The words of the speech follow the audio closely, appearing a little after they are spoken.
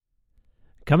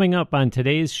Coming up on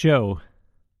today's show.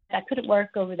 I couldn't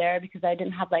work over there because I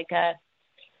didn't have like a,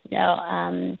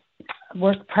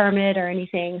 work permit or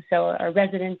anything, or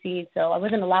residency, so I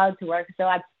wasn't allowed to work. So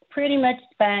I pretty much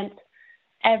spent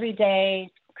every day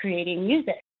creating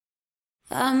music.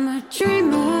 I'm a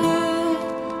dreamer,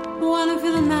 wanna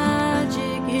feel the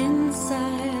magic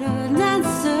inside, or a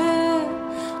dancer,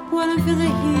 wanna feel the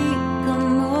heat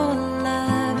come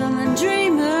alive. I'm a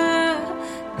dreamer,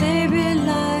 baby,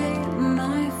 light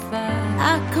my fire.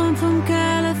 I come from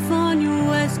California,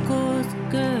 West Coast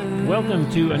girl. Welcome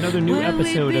to another new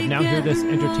episode of Now Hear This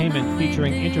Entertainment,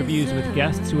 featuring interviews with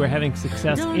guests who are having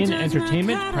success in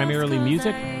entertainment, primarily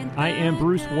music. I am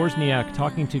Bruce Wozniak,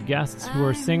 talking to guests who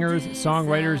are singers,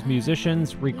 songwriters,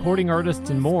 musicians, recording artists,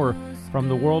 and more from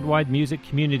the worldwide music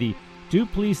community. Do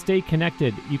please stay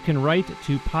connected. You can write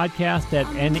to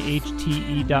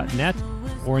podcast@nhte.net,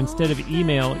 or instead of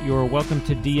email, you're welcome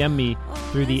to DM me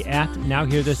through the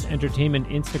 @NowHearThisEntertainment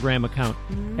Instagram account.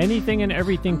 Anything and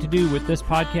everything to do with this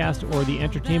podcast or the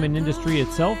entertainment industry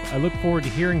itself, I look forward to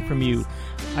hearing from you.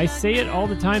 I say it all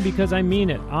the time because I mean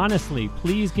it. Honestly,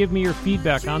 please give me your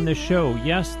feedback on this show.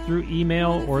 Yes, through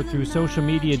email or through social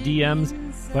media DMs,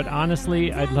 but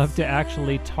honestly, I'd love to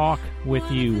actually talk with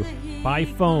you by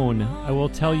phone. I will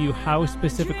tell you how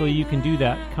specifically you can do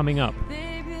that coming up.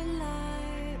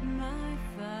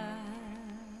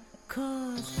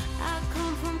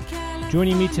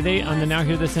 Joining me today on the Now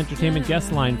Hear This Entertainment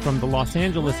guest line from the Los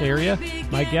Angeles area,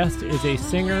 my guest is a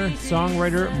singer,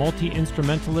 songwriter,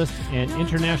 multi-instrumentalist, and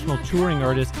international touring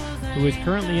artist who is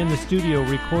currently in the studio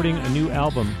recording a new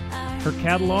album. Her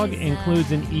catalog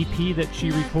includes an EP that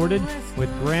she recorded with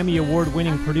Grammy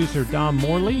Award-winning producer Dom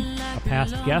Morley, a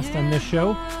past guest on this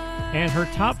show, and her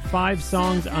top 5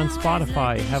 songs on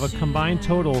Spotify have a combined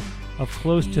total of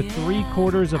close to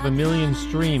 750,000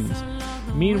 streams.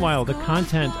 Meanwhile, the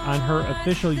content on her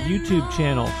official YouTube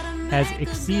channel has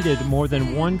exceeded more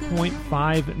than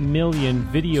 1.5 million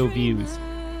video views.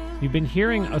 You've been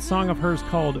hearing a song of hers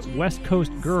called West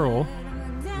Coast Girl.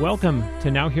 Welcome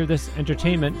to Now Hear This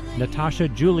Entertainment, Natasha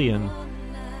Julian.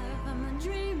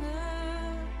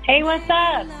 Hey, what's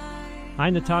up? Hi,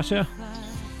 Natasha.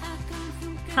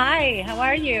 Hi, how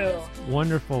are you?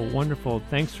 Wonderful, wonderful.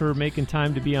 Thanks for making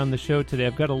time to be on the show today.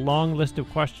 I've got a long list of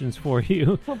questions for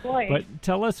you. Oh, boy. But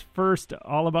tell us first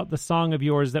all about the song of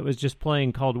yours that was just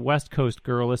playing called West Coast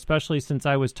Girl, especially since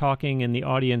I was talking and the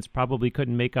audience probably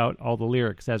couldn't make out all the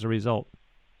lyrics as a result.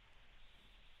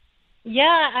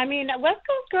 Yeah, I mean, West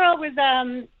Coast Girl was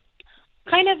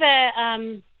kind of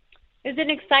is an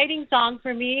exciting song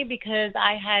for me because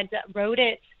I had wrote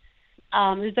it.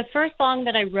 It was the first song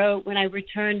that I wrote when I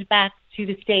returned back to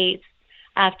the States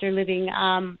after living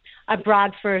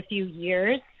abroad for a few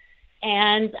years.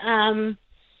 And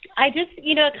I just,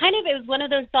 it was one of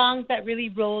those songs that really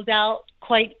rolled out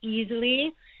quite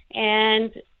easily.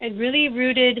 And it really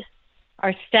rooted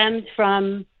or stemmed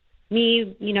from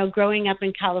me, growing up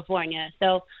in California.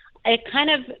 So it kind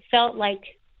of felt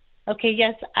like, okay,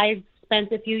 yes, I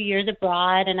spent a few years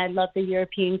abroad and I love the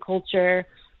European culture.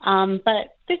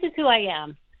 But this is who I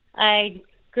am. I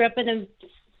grew up in the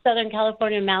Southern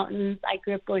California mountains. I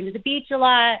grew up going to the beach a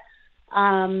lot.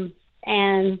 And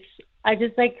I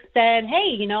just said,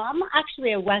 hey, I'm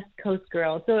actually a West Coast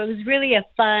girl. So it was really a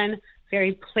fun,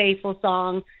 very playful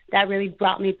song that really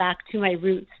brought me back to my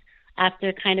roots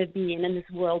after kind of being in this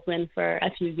whirlwind for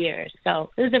a few years. So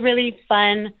it was a really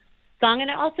fun song. And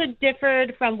it also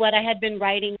differed from what I had been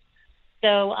writing.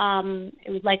 So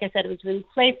it was, like I said, it was really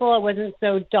playful. It wasn't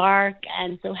so dark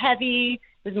and so heavy.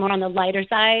 It was more on the lighter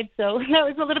side. So that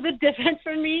was a little bit different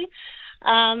for me.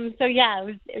 It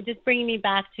was just bringing me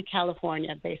back to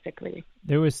California, basically.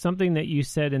 There was something that you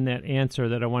said in that answer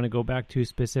that I want to go back to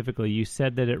specifically. You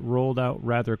said that it rolled out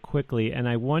rather quickly. And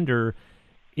I wonder,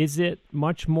 is it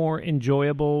much more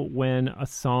enjoyable when a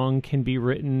song can be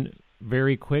written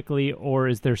very quickly, or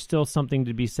is there still something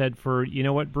to be said for, you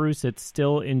know what, Bruce, it's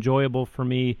still enjoyable for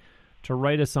me to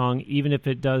write a song, even if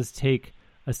it does take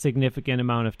a significant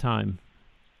amount of time?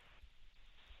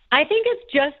 I think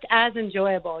it's just as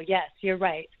enjoyable. Yes, you're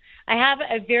right. I have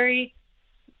a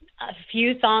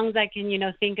few songs I can,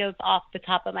 think of off the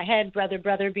top of my head, Brother,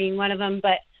 Brother being one of them,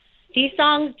 but these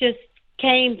songs just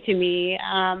came to me.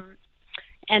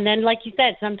 And then, like you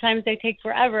said, sometimes they take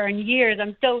forever and years.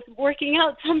 I'm still working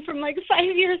out some from 5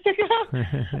 years ago.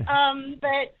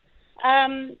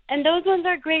 And those ones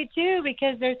are great too,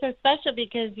 because they're so special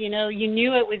because, you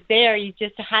knew it was there. You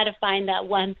just had to find that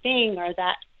one thing or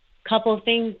that couple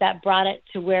things that brought it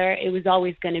to where it was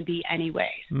always going to be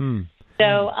anyway.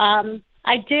 So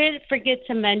I did forget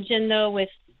to mention, though, with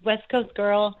West Coast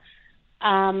Girl,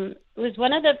 it was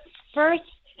one of the first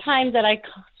time that I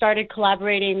started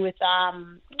collaborating with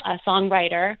a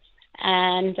songwriter,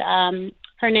 and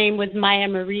her name was Maya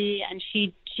Marie, and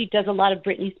she does a lot of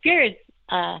Britney Spears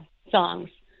songs.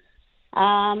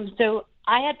 So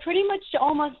I had pretty much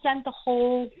almost sent the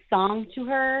whole song to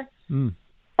her,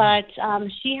 but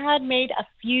she had made a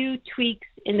few tweaks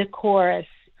in the chorus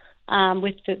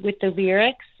with the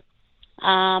lyrics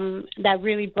that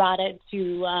really brought it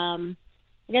to,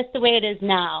 I guess, the way it is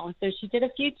now. So she did a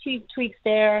few tweaks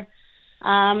there.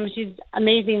 She's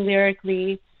amazing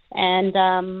lyrically, and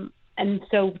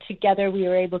so together we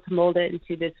were able to mold it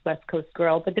into this West Coast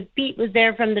girl. But the beat was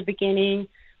there from the beginning.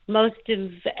 Most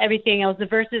of everything else, the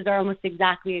verses are almost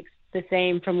exactly the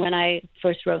same from when I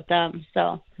first wrote them.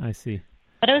 So I see.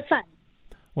 But it was fun.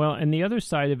 Well, and the other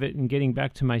side of it, and getting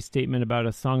back to my statement about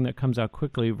a song that comes out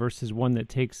quickly versus one that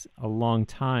takes a long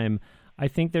time, I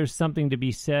think there's something to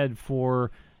be said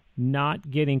for not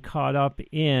getting caught up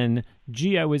in,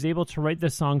 gee, I was able to write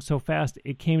this song so fast,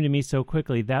 it came to me so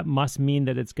quickly. That must mean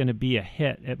that it's going to be a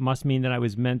hit. It must mean that I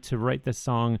was meant to write this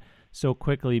song so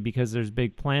quickly because there's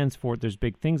big plans for it, there's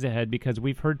big things ahead, because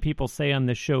we've heard people say on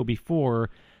this show before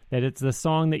that it's the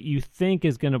song that you think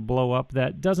is going to blow up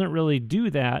that doesn't really do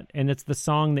that, and it's the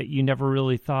song that you never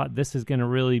really thought this is going to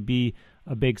really be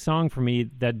a big song for me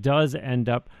that does end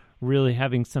up really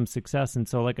having some success. And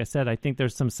so, like I said, I think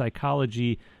there's some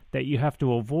psychology that you have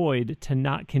to avoid to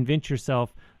not convince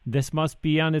yourself this must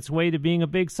be on its way to being a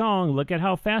big song. Look at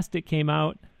how fast it came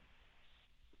out.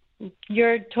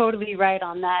 You're totally right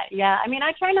on that. Yeah, I mean,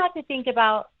 I try not to think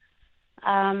about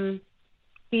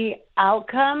the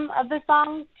outcome of the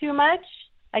song too much.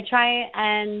 I try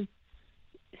and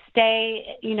stay,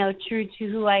 true to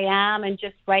who I am and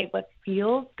just write what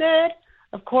feels good.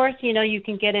 Of course, you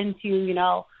can get into,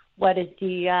 what is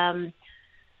the,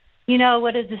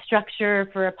 what is the structure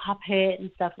for a pop hit and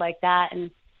stuff like that.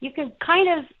 And you can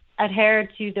kind of adhere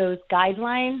to those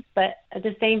guidelines, but at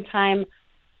the same time,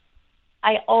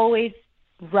 I always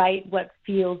write what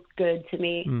feels good to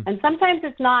me. And sometimes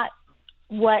it's not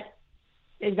what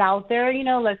is out there,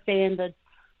 let's say in the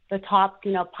top,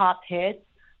 pop hits,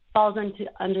 falls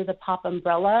under the pop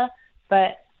umbrella.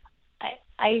 But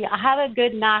I have a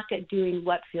good knack at doing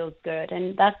what feels good.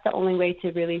 And that's the only way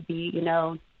to really be,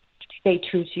 stay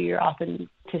true to your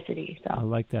authenticity. So I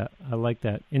like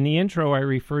that. In the intro, I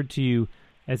referred to you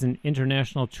as an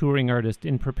international touring artist.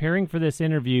 In preparing for this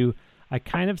interview, I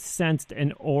kind of sensed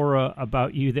an aura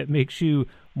about you that makes you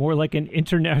more like an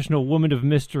international woman of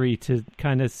mystery, to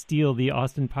kind of steal the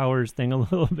Austin Powers thing a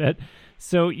little bit.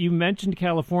 So you mentioned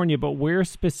California, but where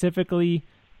specifically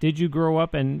did you grow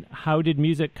up, and how did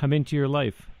music come into your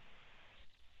life?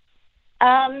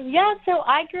 So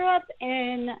I grew up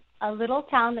in a little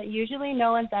town that usually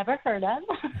no one's ever heard of.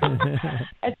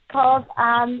 It's called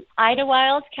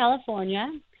Idlewild,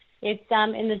 California. It's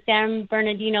in the San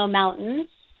Bernardino Mountains.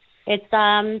 It's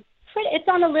on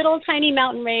a little tiny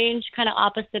mountain range, kind of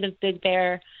opposite of Big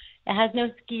Bear. It has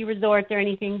no ski resorts or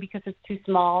anything because it's too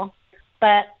small.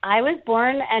 But I was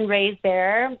born and raised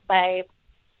there. By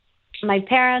my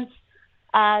parents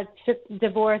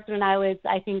divorced when I was,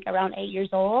 I think, around 8 years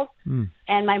old.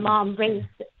 And my mom raised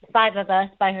 5 of us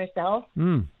by herself.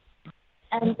 And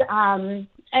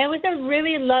it was a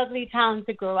really lovely town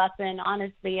to grow up in,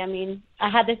 honestly. I mean, I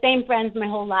had the same friends my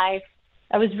whole life.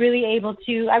 I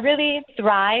really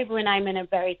thrive when I'm in a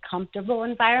very comfortable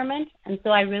environment. And so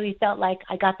I really felt like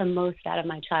I got the most out of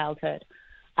my childhood.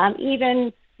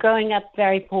 Even growing up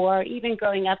very poor, even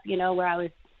growing up, where I was,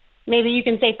 maybe you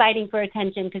can say fighting for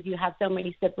attention because you have so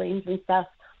many siblings and stuff.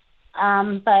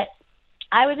 But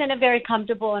I was in a very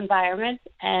comfortable environment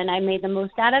and I made the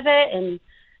most out of it. And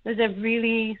it was a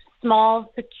really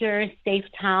small, secure, safe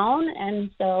town.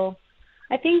 And so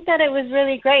I think that it was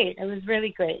really great. It was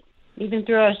really great, even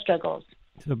through our struggles.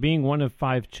 So being one of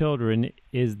 5 children,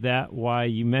 is that why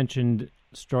you mentioned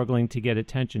struggling to get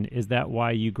attention? Is that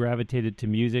why you gravitated to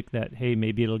music, that, hey,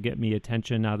 maybe it'll get me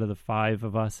attention out of the 5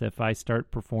 of us if I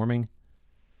start performing?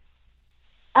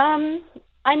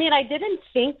 I mean, I didn't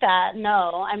think that,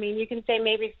 no. I mean, you can say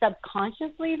maybe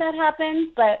subconsciously that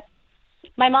happened, but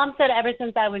my mom said ever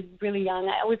since I was really young,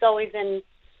 I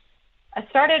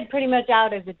started pretty much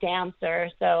out as a dancer,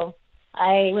 so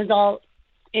I was all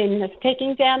in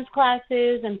taking dance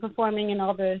classes and performing in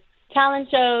all the talent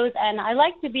shows, and I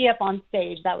like to be up on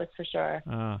stage, that was for sure.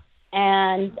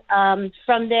 And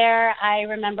from there, I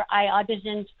remember I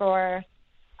auditioned for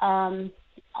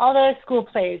all the school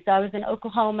plays. So I was in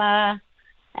Oklahoma,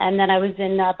 and then I was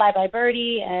in Bye Bye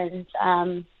Birdie and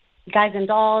Guys and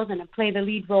Dolls, and I played the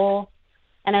lead role,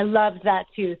 and I loved that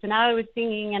too. So now I was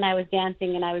singing and I was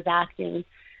dancing and I was acting,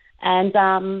 and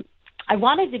I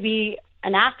wanted to be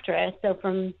an actress.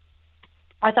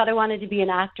 I thought I wanted to be an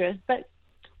actress. But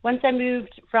once I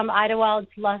moved from Idyllwild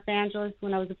to Los Angeles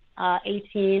when I was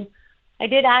 18, I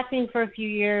did acting for a few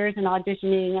years and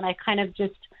auditioning, and I kind of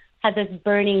just had this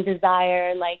burning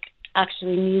desire, like,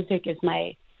 actually music is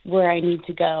where I need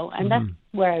to go. And that's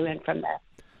where I went from there.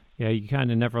 Yeah, you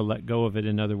kind of never let go of it,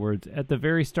 in other words. At the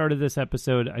very start of this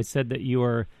episode, I said that you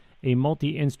are a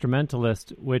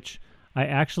multi-instrumentalist, which I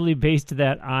actually based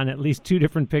that on at least 2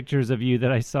 different pictures of you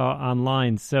that I saw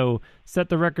online. So set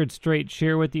the record straight.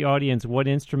 Share with the audience what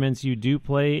instruments you do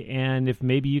play, and if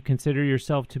maybe you consider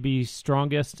yourself to be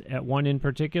strongest at one in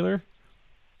particular.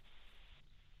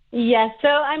 Yes, so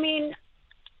I mean,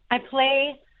 I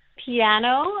play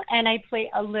piano and I play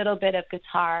a little bit of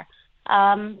guitar.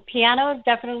 Piano is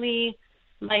definitely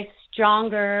my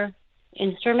stronger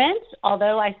instrument,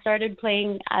 although I started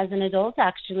playing as an adult,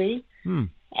 actually.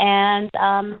 And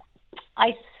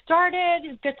I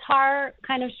started guitar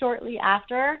kind of shortly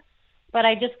after, but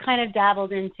I just kind of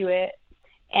dabbled into it.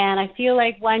 And I feel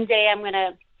like one day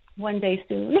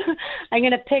soon, I'm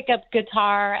going to pick up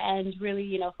guitar and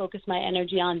really, focus my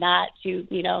energy on that to,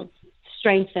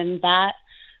 strengthen that.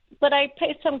 But I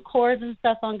play some chords and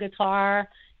stuff on guitar,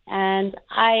 and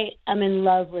I am in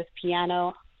love with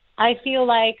piano. I feel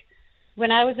like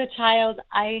when I was a child,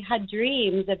 I had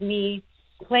dreams of me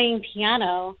playing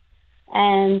piano,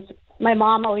 and my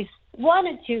mom always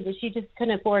wanted to, but she just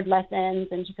couldn't afford lessons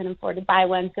and she couldn't afford to buy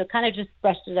one, so kind of just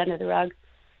brushed it under the rug.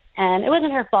 And it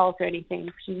wasn't her fault or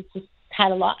anything. She just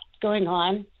had a lot going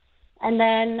on. And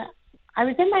then I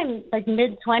was in my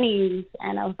mid-20s,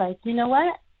 and I was like, you know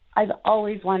what? I've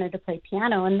always wanted to play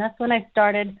piano, and that's when I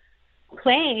started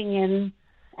playing,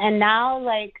 and now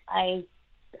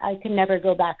I can never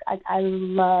go back.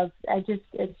 It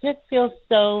just feels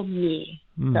so me.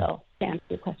 So to answer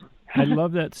your question. I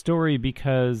love that story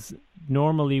because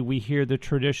normally we hear the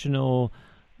traditional,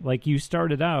 like you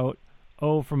started out,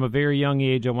 from a very young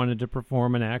age I wanted to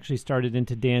perform, and I actually started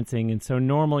into dancing. And so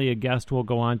normally a guest will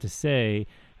go on to say,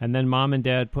 and then mom and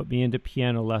dad put me into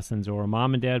piano lessons, or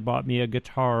mom and dad bought me a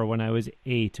guitar when I was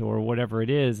 8, or whatever it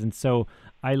is. And so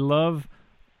I love,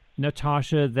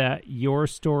 Natasha, that your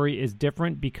story is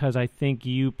different because I think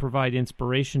you provide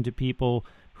inspiration to people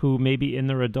who maybe in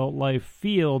their adult life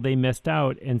feel they missed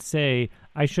out and say,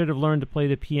 I should have learned to play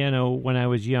the piano when I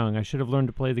was young. I should have learned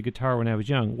to play the guitar when I was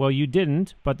young. Well, you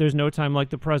didn't, but there's no time like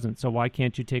the present. So why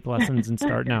can't you take lessons and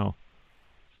start now?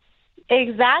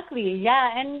 Exactly.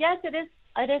 Yeah. And yes, it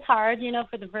is hard,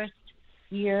 for the first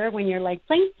year when you're like,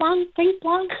 pling, plong, pling,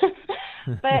 plong.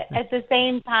 But at the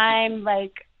same time,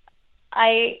 like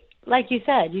you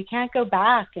said, you can't go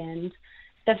back. And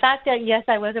the fact that, yes,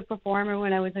 I was a performer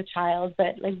when I was a child,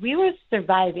 but we were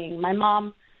surviving. My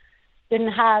mom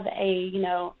didn't have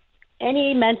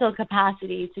any mental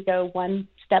capacity to go one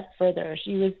step further.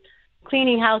 She was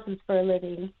cleaning houses for a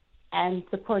living and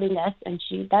supporting us, and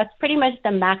that's pretty much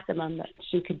the maximum that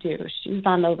she could do. She was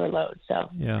on overload. So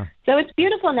yeah. So it's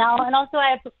beautiful now, and also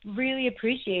I really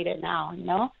appreciate it now,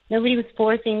 Nobody was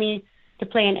forcing me to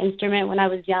play an instrument when I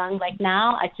was young. Like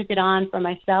now, I took it on for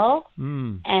myself,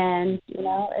 and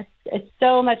it's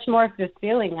so much more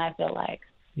fulfilling, I feel like.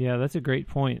 Yeah, that's a great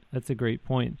point.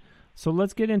 So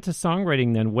let's get into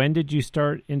songwriting then. When did you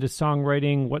start into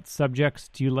songwriting? What subjects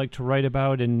do you like to write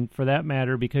about? And for that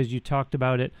matter, because you talked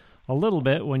about it a little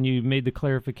bit when you made the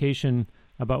clarification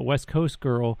about West Coast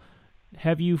Girl,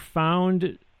 have you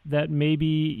found that maybe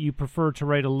you prefer to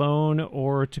write alone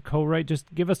or to co-write?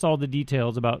 Just give us all the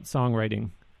details about songwriting.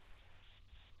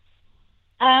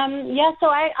 So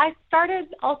I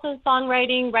started also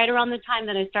songwriting right around the time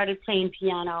that I started playing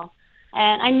piano.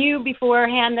 And I knew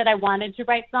beforehand that I wanted to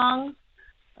write songs.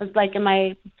 I was in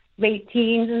my late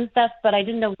teens and stuff, but I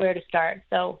didn't know where to start.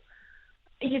 So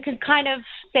you could kind of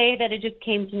say that it just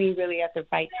came to me really at the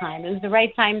right time. It was the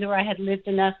right time where I had lived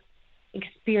enough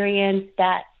experience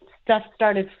that stuff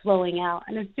started flowing out.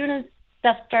 And as soon as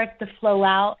stuff starts to flow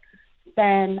out,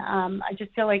 then I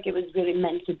just feel like it was really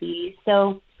meant to be.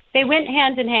 So they went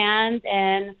hand in hand.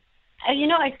 And,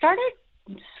 I started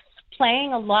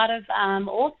playing a lot of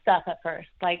old stuff at first.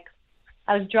 I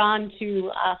was drawn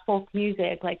to folk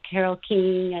music like Carole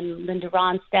King and Linda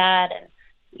Ronstadt and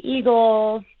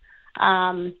Eagles,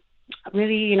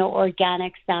 really,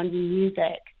 organic sounding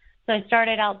music. So I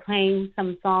started out playing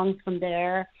some songs from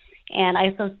there. And I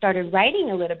also started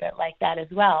writing a little bit like that as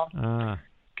well.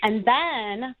 And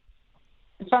then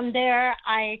from there,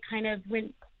 I kind of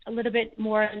went a little bit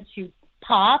more into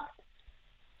pop.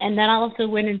 And then I also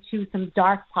went into some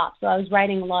dark pop. So I was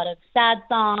writing a lot of sad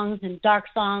songs and dark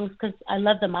songs because I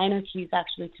love the minor keys,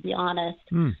 actually, to be honest.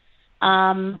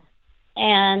 And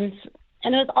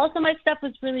And it was also, my stuff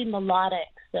was really melodic.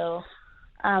 So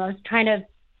I was trying to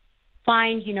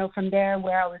find, from there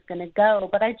where I was going to go.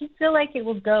 But I just feel like it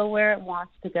will go where it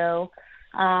wants to go.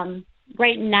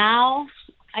 Right now,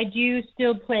 I do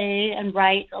still play and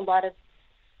write a lot of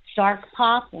dark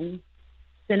pop and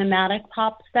cinematic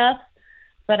pop stuff.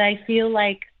 But I feel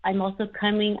like I'm also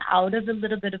coming out of a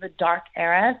little bit of a dark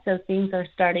era. So things are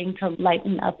starting to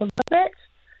lighten up a little bit.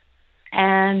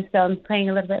 And so I'm playing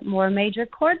a little bit more major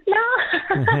chords now.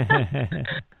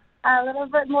 A little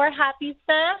bit more happy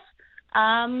stuff.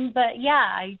 But yeah,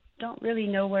 I don't really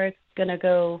know where it's going to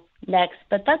go next.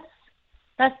 But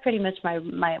that's pretty much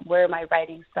where my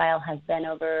writing style has been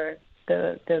over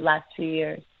the last few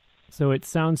years. So it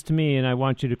sounds to me, and I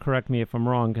want you to correct me if I'm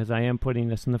wrong, because I am putting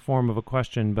this in the form of a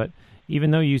question, but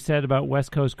even though you said about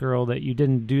West Coast Girl that you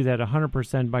didn't do that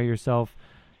 100% by yourself,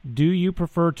 do you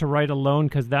prefer to write alone?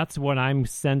 Because that's what I'm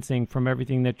sensing from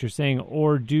everything that you're saying.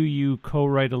 Or do you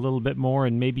co-write a little bit more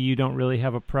and maybe you don't really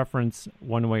have a preference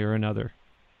one way or another?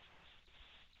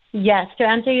 Yes. To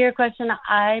answer your question,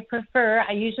 I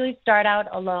usually start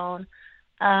out alone.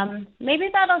 Maybe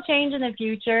that'll change in the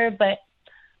future, but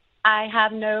I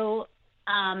have no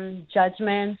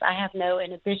judgments. I have no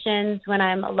inhibitions when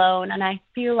I'm alone. And I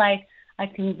feel like I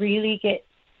can really get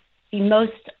the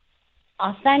most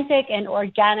authentic and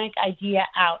organic idea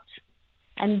out.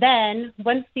 And then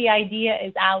once the idea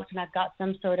is out and I've got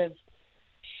some sort of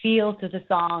feel to the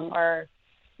song or,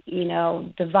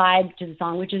 the vibe to the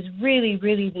song, which is really,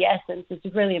 really the essence,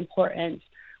 it's really important.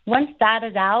 Once that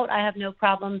is out, I have no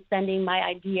problem sending my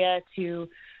idea to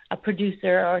a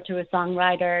producer or to a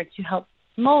songwriter to help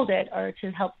mold it or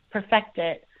to help perfect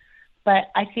it.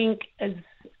 But I think as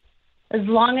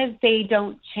long as they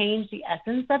don't change the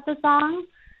essence of the song,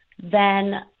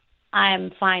 then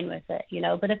I'm fine with it,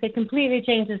 But if it completely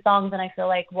changes songs, then I feel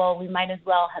like, well, we might as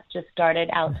well have just started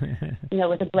out,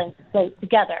 with a blank slate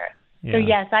together. Yeah. So,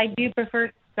 yes, I do prefer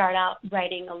to start out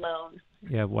writing alone.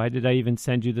 Yeah, why did I even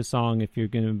send you the song if you're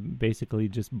going to basically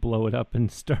just blow it up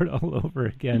and start all over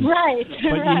again? Right.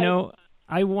 But, right.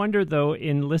 I wonder, though,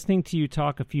 in listening to you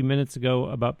talk a few minutes ago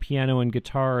about piano and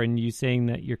guitar and you saying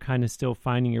that you're kind of still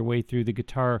finding your way through the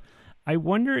guitar, I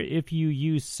wonder if you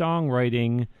use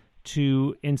songwriting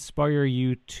to inspire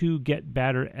you to get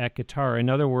better at guitar.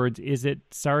 In other words, is it,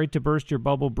 sorry to burst your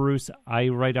bubble, Bruce, I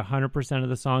write 100% of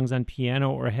the songs on piano,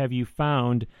 or have you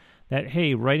found that,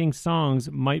 hey, writing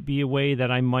songs might be a way that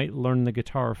I might learn the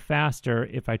guitar faster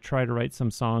if I try to write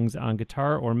some songs on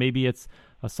guitar? Or maybe it's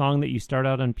a song that you start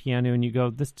out on piano and you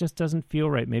go, this just doesn't feel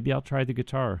right. Maybe I'll try the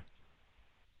guitar.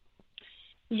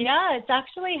 Yeah, it's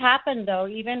actually happened, though,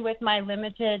 even with my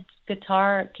limited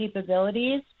guitar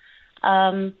capabilities.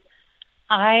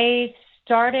 I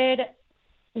started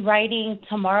writing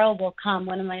Tomorrow Will Come,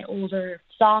 one of my older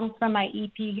songs from my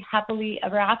EP, Happily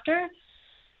Ever After.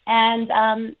 And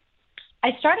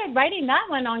I started writing that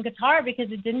one on guitar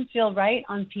because it didn't feel right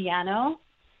on piano.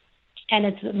 And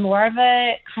it's more of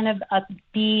a kind of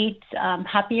upbeat,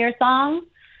 happier song.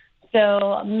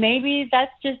 So maybe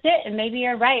that's just it. And maybe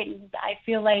you're right. I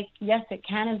feel like, yes, it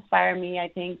can inspire me, I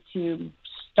think, to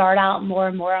start out more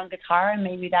and more on guitar. And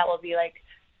maybe that will be like,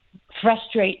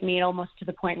 frustrate me almost to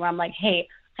the point where I'm like, hey,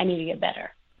 I need to get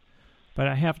better. But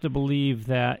I have to believe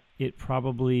that it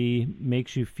probably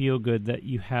makes you feel good that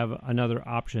you have another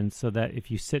option, so that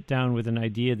if you sit down with an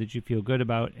idea that you feel good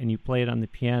about and you play it on the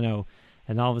piano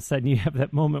and all of a sudden you have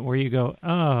that moment where you go,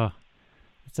 oh,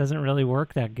 this doesn't really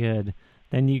work that good,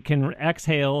 then you can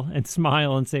exhale and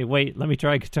smile and say, wait, let me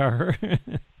try guitar.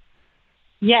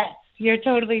 Yes, you're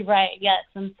totally right. Yes,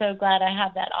 I'm so glad I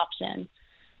have that option.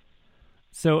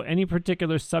 So any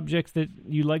particular subjects that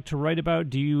you like to write about?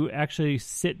 Do you actually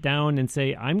sit down and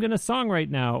say, I'm going to songwrite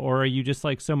now? Or are you just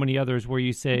like so many others where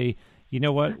you say, you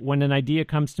know what, when an idea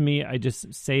comes to me, I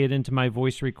just say it into my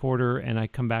voice recorder and I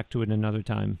come back to it another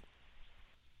time?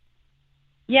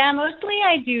 Yeah, mostly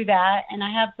I do that. And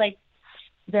I have like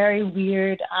very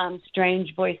weird,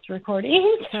 strange voice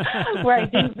recordings where I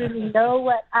didn't really know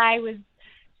what I was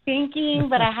thinking,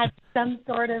 but I had some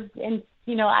sort of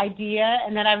idea,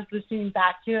 and then I was listening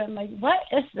back to it. I'm like, what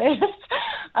is this?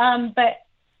 But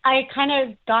I kind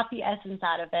of got the essence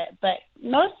out of it. But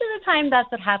most of the time that's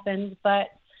what happens. But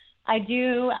I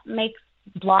do make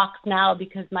blocks now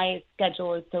because my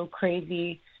schedule is so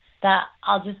crazy that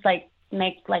I'll just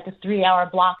make like a 3-hour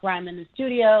block where I'm in the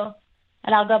studio,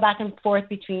 and I'll go back and forth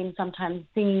between sometimes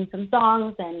singing some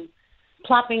songs and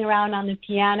plopping around on the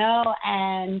piano.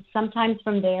 And sometimes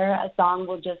from there, a song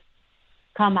will just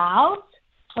come out.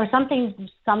 Or sometimes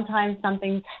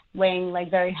something's weighing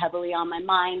like very heavily on my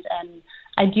mind, and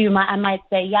I might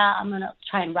say, yeah, I'm gonna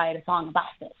try and write a song about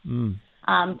this.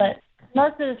 But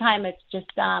most of the time it's just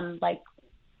like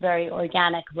very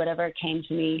organic, whatever came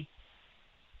to me.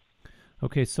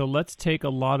 Okay, so let's take a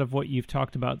lot of what you've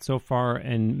talked about so far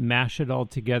and mash it all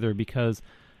together, because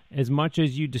as much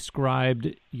as you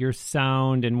described your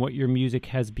sound and what your music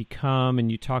has become,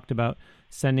 and you talked about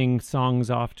sending songs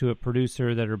off to a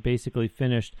producer that are basically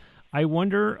finished, I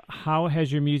wonder, how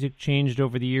has your music changed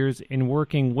over the years in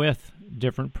working with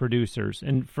different producers?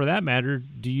 And for that matter,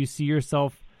 do you see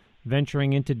yourself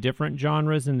venturing into different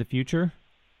genres in the future?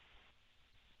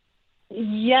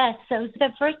 Yes. So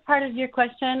the first part of your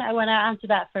question, I want to answer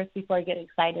that first before I get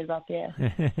excited about the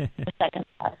second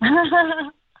part.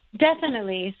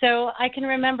 Definitely. So I can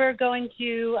remember going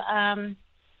to, I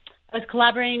was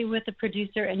collaborating with a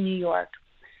producer in New York,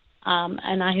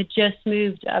 and I had just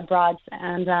moved abroad,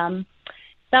 and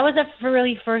that was the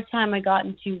really first time I got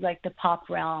into like the pop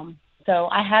realm. So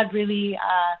I had really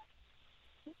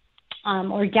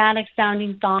organic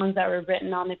sounding songs that were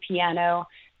written on the piano,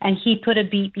 and he put a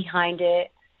beat behind it,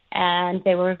 and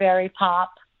they were very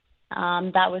pop.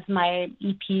 That was my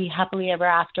EP, Happily Ever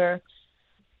After.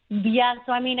 Yeah,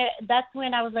 so I mean, that's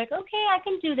when I was like, okay, I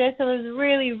can do this. So it was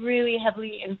really, really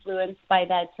heavily influenced by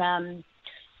that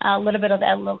a little bit of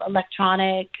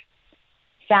electronic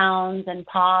sounds and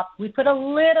pop. We put a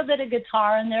little bit of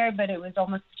guitar in there, but it was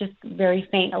almost just very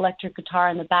faint electric guitar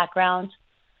in the background.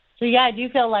 So yeah, I do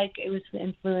feel like it was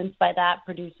influenced by that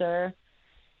producer.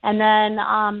 And then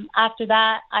after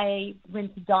that, I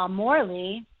went to Dom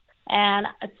Morley. And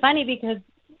it's funny because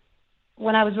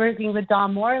when I was working with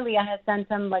Dom Morley, I had sent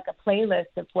him like a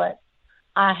playlist of what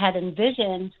I had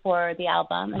envisioned for the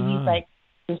album. And he's like,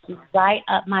 this is right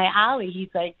up my alley. He's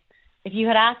like, if you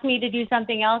had asked me to do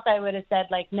something else, I would have said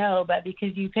like no. But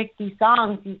because you picked these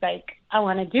songs, he's like, I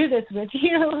want to do this with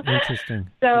you. Interesting.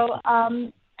 So,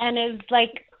 and it's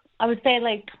like, I would say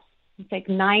like, it's like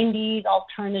 90s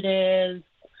alternatives.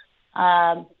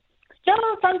 Still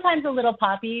sometimes a little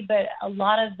poppy, but a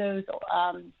lot of those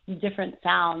different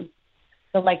sounds,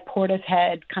 so like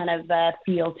Portishead kind of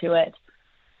feel to it.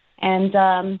 And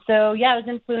so, yeah, I was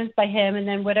influenced by him. And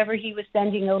then whatever he was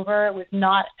sending over was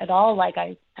not at all like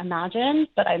I imagined,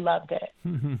 but I loved it.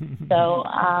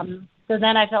 So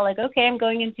then I felt like, okay, I'm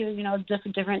going into, just a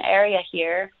different area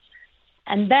here.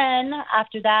 And then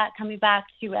after that, coming back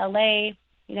to LA,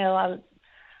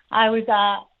 I was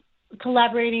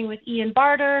collaborating with Ian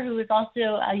Barter, who is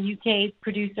also a UK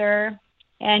producer,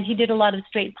 and he did a lot of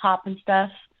straight pop and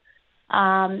stuff.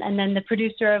 And then the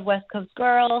producer of West Coast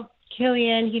Girl,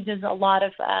 Julian, he does a lot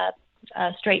of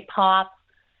straight pop.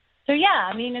 So yeah,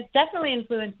 I mean, it's definitely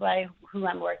influenced by who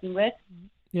I'm working with.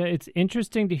 Yeah, it's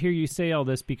interesting to hear you say all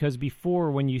this, because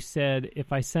before, when you said,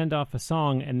 if I send off a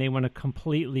song and they want to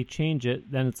completely change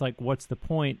it, then it's like, what's the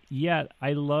point? Yet,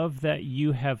 I love that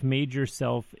you have made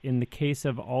yourself, in the case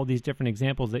of all these different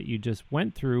examples that you just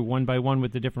went through, one by one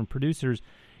with the different producers,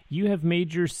 you have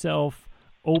made yourself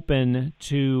open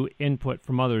to input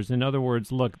from others. In other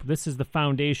words, look, this is the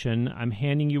foundation. I'm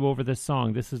handing you over this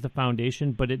song. This is the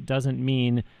foundation, but it doesn't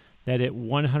mean that it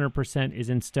 100% is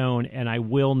in stone, and I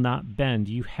will not bend.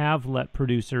 You have let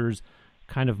producers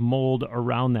kind of mold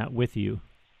around that with you.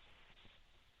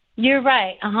 You're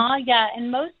right. Yeah. And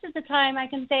most of the time, I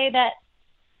can say that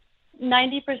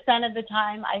 90% of the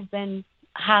time I've been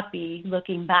happy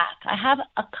looking back. I have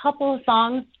a couple of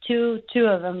songs, two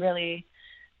of them really,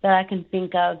 that I can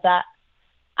think of, that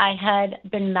I had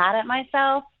been mad at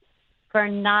myself for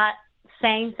not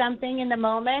saying something in the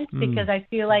moment, because I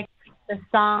feel like the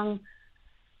song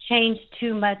changed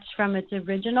too much from its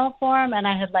original form, and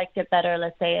I had liked it better,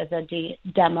 let's say, as a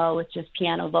demo with just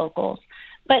piano vocals.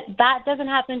 But that doesn't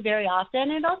happen very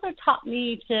often. It also taught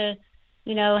me to,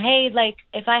 hey, like,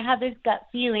 if I have this gut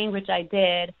feeling, which I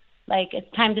did, like, it's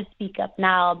time to speak up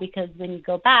now, because when you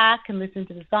go back and listen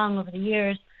to the song over the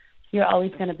years, you're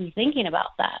always going to be thinking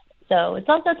about that. So it's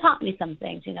also taught me some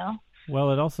things,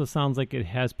 Well, it also sounds like it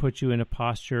has put you in a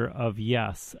posture of,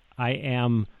 yes, I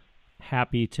am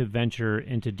happy to venture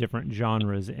into different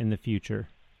genres in the future.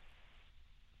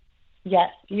 Yes,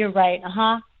 you're right.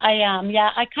 I am. Yeah,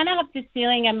 I kind of have this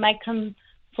feeling I might come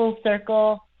full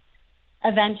circle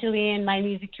eventually in my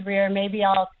music career. Maybe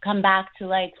I'll come back to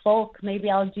like folk. Maybe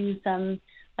I'll do some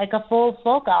like a full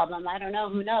folk album. I don't know.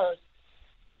 Who knows?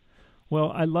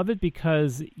 Well, I love it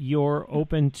because you're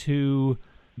open to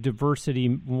diversity.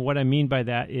 What I mean by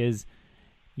that is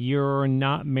you're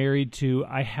not married to,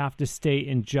 I have to stay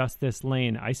in just this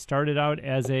lane. I started out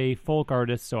as a folk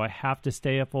artist, so I have to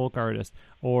stay a folk artist.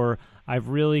 Or I've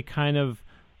really kind of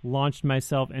launched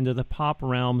myself into the pop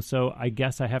realm, so I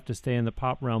guess I have to stay in the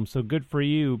pop realm. So good for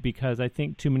you, because I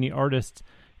think too many artists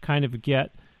kind of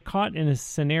get caught in a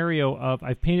scenario of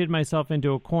I've painted myself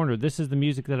into a corner. This is the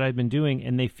music that I've been doing,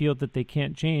 and they feel that they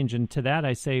can't change. And to that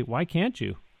I say, why can't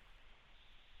you?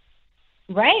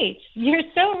 Right. You're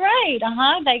so right.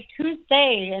 Like, who's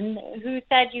they and who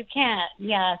said you can't?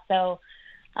 Yeah. So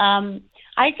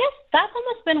I guess that's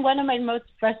almost been one of my most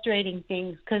frustrating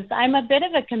things, because I'm a bit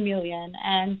of a chameleon,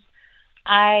 and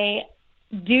I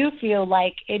do feel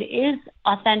like it is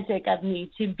authentic of me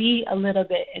to be a little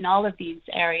bit in all of these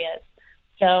areas.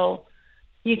 So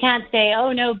you can't say,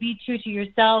 oh, no, be true to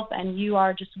yourself and you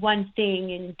are just one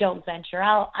thing and don't venture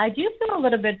out. I do feel a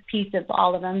little bit piece of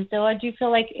all of them. So I do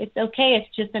feel like it's okay.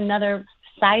 It's just another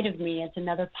side of me. It's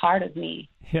another part of me.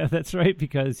 Yeah, that's right,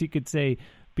 because you could say,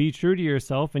 be true to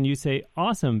yourself, and you say,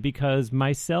 awesome, because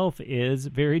myself is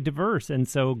very diverse, and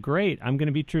so great, I'm going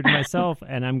to be true to myself,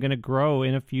 and I'm going to grow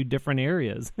in a few different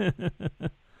areas.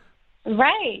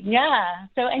 Right, yeah.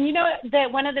 So, and you know,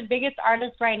 that one of the biggest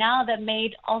artists right now that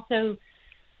made also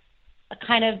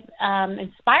kind of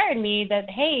inspired me that,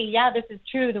 hey, yeah, this is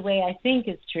true, the way I think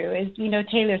is true, is, you know,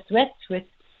 Taylor Swift, with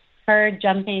her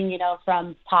jumping, you know,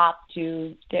 from pop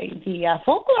to the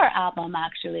folklore album,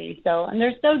 actually. So, and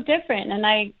they're so different. And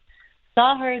I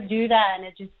saw her do that, and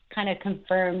it just kind of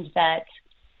confirmed that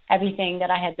everything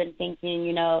that I had been thinking,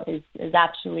 you know, is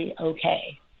actually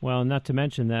okay. Well, not to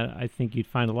mention that I think you'd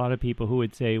find a lot of people who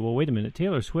would say, well, wait a minute,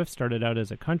 Taylor Swift started out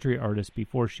as a country artist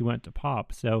before she went to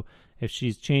pop. So if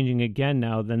she's changing again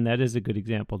now, then that is a good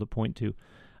example to point to.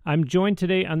 I'm joined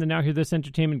today on the Now Hear This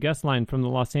Entertainment guest line from the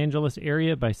Los Angeles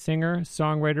area by singer,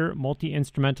 songwriter,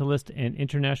 multi-instrumentalist, and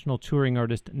international touring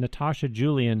artist Natasha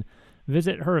Julian.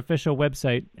 Visit her official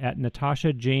website at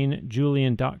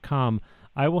natashajanejulian.com.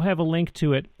 I will have a link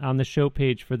to it on the show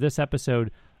page for this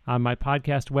episode on my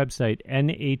podcast website,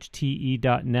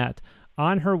 NHTE.net.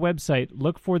 On her website,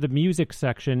 look for the music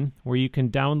section where you can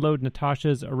download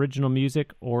Natasha's original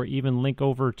music or even link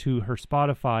over to her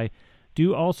Spotify.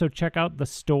 Do also check out the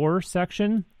store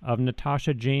section of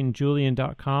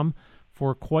natashajanejulian.com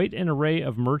for quite an array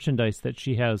of merchandise that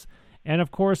she has. And of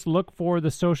course, look for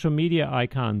the social media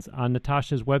icons on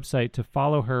Natasha's website to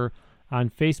follow her on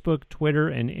Facebook, Twitter,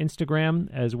 and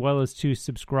Instagram, as well as to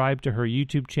subscribe to her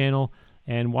YouTube channel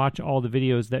and watch all the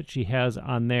videos that she has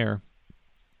on there.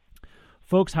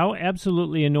 Folks, how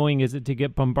absolutely annoying is it to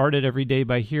get bombarded every day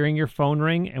by hearing your phone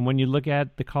ring, and when you look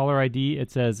at the caller ID,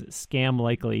 it says scam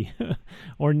likely.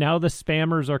 Or now the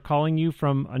spammers are calling you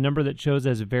from a number that shows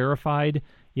as verified,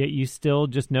 yet you still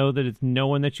just know that it's no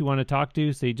one that you want to talk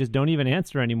to, so you just don't even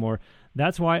answer anymore.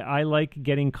 That's why I like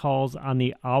getting calls on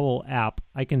the Owl app.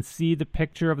 I can see the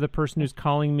picture of the person who's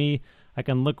calling me. I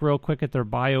can look real quick at their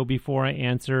bio before I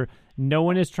answer. No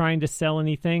one is trying to sell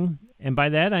anything. And by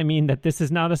that, I mean that this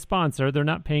is not a sponsor. They're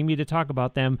not paying me to talk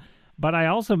about them. But I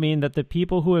also mean that the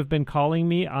people who have been calling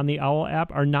me on the Owl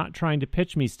app are not trying to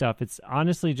pitch me stuff. It's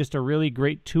honestly just a really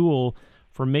great tool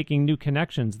for making new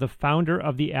connections. The founder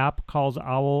of the app calls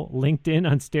Owl LinkedIn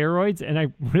on steroids, and I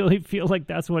really feel like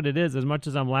that's what it is, as much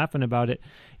as I'm laughing about it.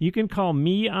 You can call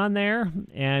me on there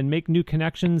and make new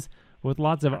connections with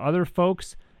lots of other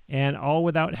folks, and all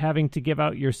without having to give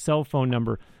out your cell phone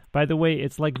number. By the way,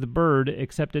 it's like the bird,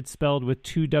 except it's spelled with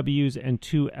 2 W's and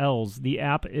 2 L's. The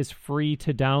app is free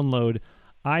to download.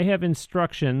 I have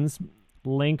instructions,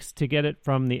 links to get it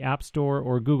from the App Store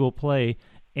or Google Play,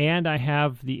 and I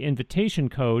have the invitation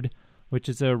code, which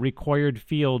is a required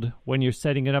field when you're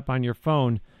setting it up on your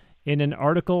phone, in an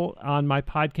article on my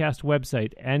podcast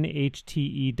website,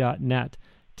 nhte.net.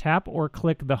 Tap or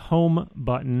click the home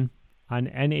button on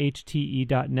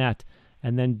nhte.net,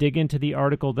 and then dig into the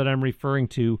article that I'm referring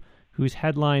to, whose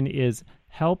headline is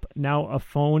Help Now a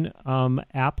Phone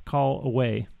App Call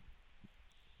Away.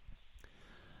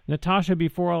 Natasha,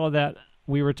 before all of that,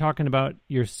 we were talking about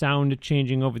your sound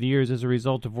changing over the years as a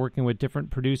result of working with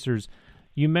different producers.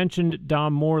 You mentioned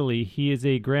Dom Morley. He is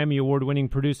a Grammy Award-winning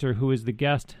producer who is the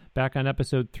guest back on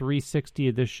episode 360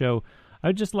 of this show.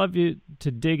 I'd just love you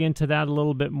to dig into that a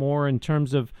little bit more in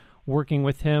terms of working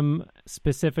with him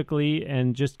specifically,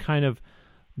 and just kind of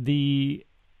the,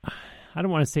 I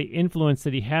don't want to say influence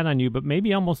that he had on you, but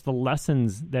maybe almost the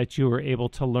lessons that you were able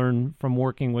to learn from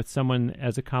working with someone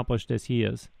as accomplished as he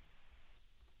is.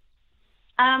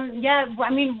 Yeah,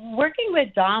 I mean, working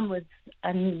with Dom was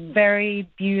a very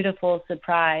beautiful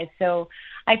surprise. So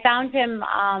I found him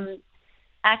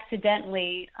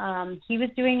accidentally. He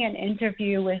was doing an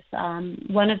interview with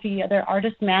one of the other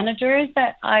artist managers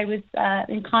that I was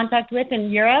in contact with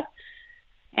in Europe.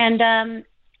 And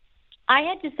I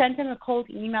had to send him a cold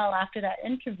email after that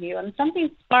interview, and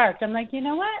something sparked. I'm like, you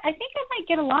know what? I think I might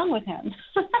get along with him.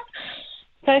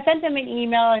 So I sent him an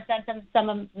email. I sent him some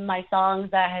of my songs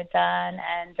that I had done,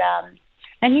 and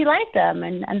and he liked them,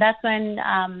 and that's when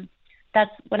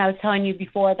I was telling you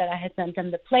before that I had sent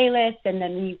him the playlist, and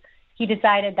then he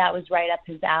decided that was right up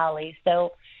his alley.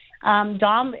 So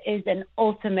Dom is an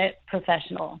ultimate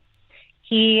professional.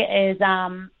 He is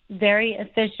very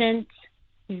efficient.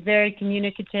 He's very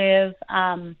communicative.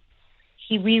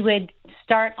 We would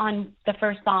start on the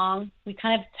first song. We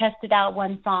kind of tested out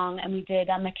one song, and we did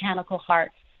Mechanical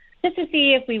Heart, just to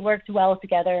see if we worked well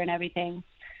together and everything.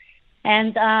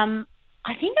 And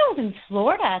I think I was in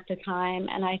Florida at the time,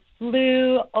 and I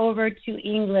flew over to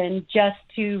England just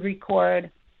to record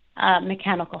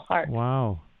Mechanical Heart.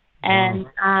 Wow. And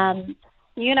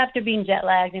even after being jet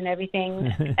lagged and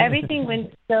everything, everything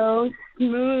went so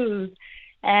smooth.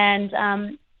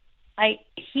 And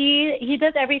he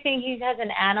does everything. He has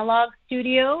an analog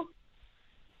studio,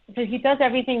 so he does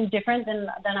everything different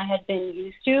than I had been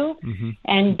used to. Mm-hmm.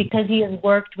 And because he has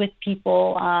worked with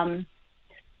people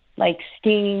like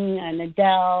Sting and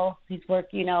Adele, he's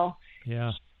worked, Yeah.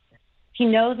 He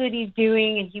knows what he's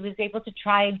doing, and he was able to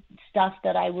try stuff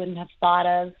that I wouldn't have thought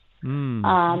of.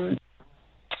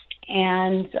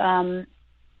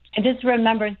 I just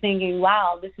remember thinking,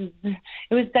 wow, it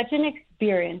was such an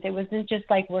experience. It wasn't just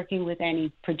like working with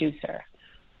any producer.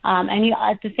 And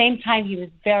at the same time, he was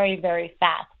very, very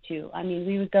fast too. I mean,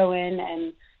 we would go in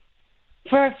and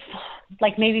for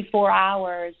like maybe 4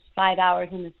 hours, 5 hours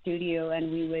in the studio,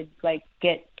 and we would like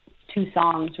get 2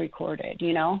 songs recorded,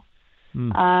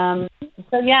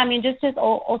 So yeah, I mean, just his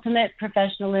ultimate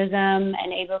professionalism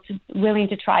and willing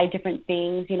to try different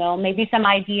things, maybe some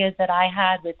ideas that I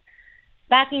had with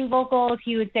backing vocals,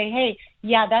 he would say, hey,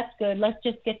 yeah, that's good. Let's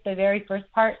just get the very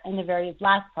first part and the very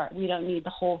last part. We don't need the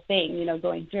whole thing,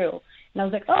 going through. And I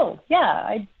was like, oh, yeah,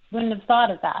 I wouldn't have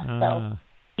thought of that. So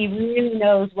he really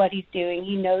knows what he's doing.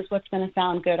 He knows what's going to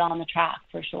sound good on the track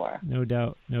for sure. No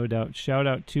doubt, no doubt. Shout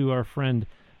out to our friend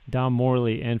Dom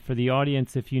Morley. And for the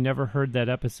audience, if you never heard that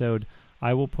episode,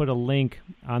 I will put a link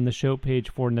on the show page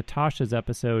for Natasha's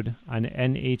episode on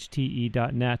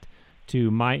NHTE.net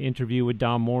to my interview with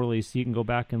Dom Morley, so you can go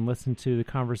back and listen to the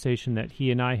conversation that he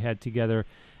and I had together.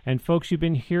 And folks, you've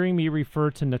been hearing me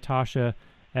refer to Natasha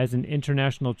as an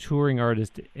international touring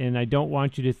artist, and I don't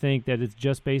want you to think that it's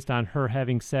just based on her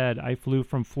having said, I flew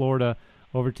from Florida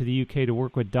over to the UK to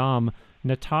work with Dom.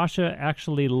 Natasha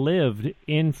actually lived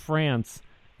in France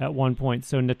at one point.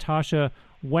 So Natasha,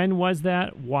 when was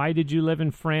that? Why did you live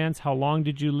in France? How long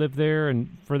did you live there?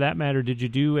 And for that matter, did you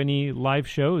do any live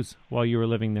shows while you were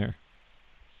living there?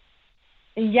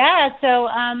 Yeah, so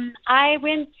I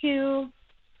went to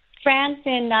France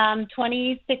in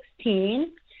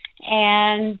 2016,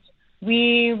 and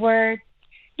we were,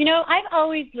 I've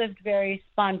always lived very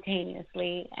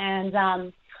spontaneously,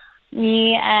 and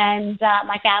me and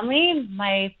my family,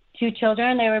 my 2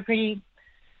 children, they were pretty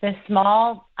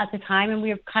small at the time, and we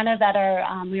were kind of at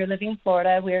our, we were living in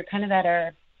Florida, we were kind of at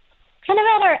our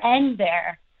end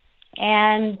there,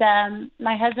 and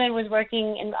my husband was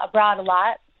working abroad a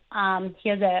lot. He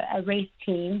has a race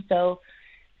team, so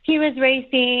he was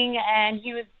racing and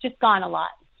he was just gone a lot.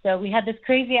 So we had this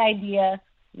crazy idea,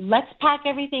 let's pack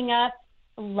everything up,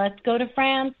 let's go to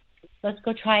France, let's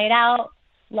go try it out,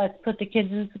 let's put the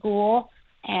kids in school,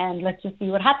 and let's just see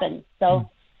what happens. So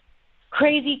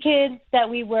crazy kids that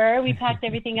we were, we packed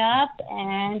everything up,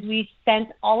 and we sent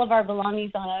all of our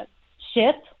belongings on a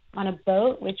ship, on a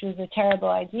boat, which was a terrible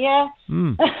idea.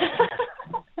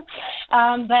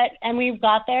 And we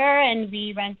got there and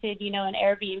we rented, an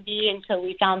Airbnb until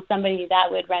we found somebody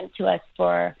that would rent to us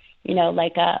for,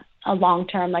 like a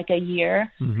long-term, like a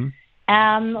year.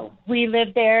 We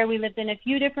lived there. We lived in a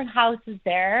few different houses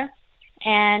there,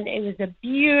 and it was a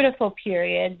beautiful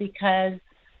period because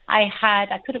I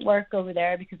couldn't work over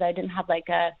there because I didn't have like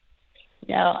a,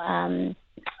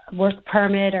 work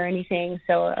permit or anything,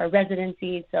 or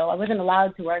residency, so I wasn't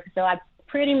allowed to work. So I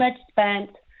pretty much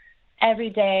spent every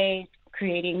day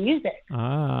creating music.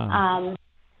 So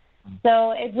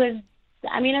it was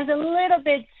a little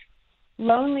bit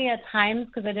lonely at times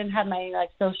because I didn't have my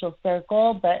social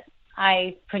circle, but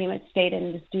I pretty much stayed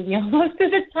in the studio most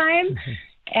of the time.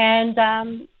 And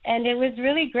it was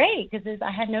really great because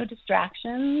I had no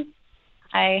distractions.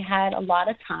 I had a lot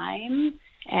of time,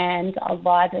 and a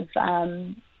lot of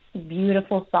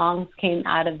beautiful songs came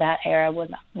out of that era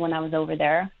when I was over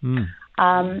there.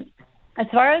 As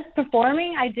far as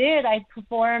performing, I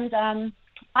performed. I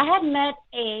had met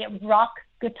a rock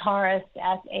guitarist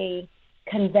at a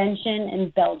convention in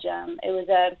Belgium. It was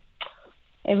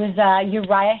a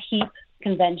Uriah Heep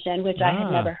convention, which I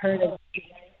had never heard of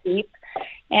Uriah Heep.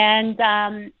 And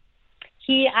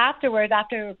he afterwards,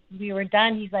 after we were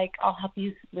done, he's like, I'll help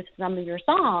you with some of your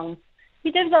songs.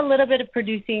 he does a little bit of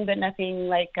producing, but nothing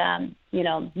like,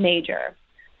 major.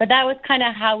 But that was kind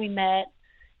of how we met.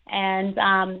 And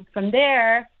from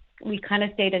there, we kind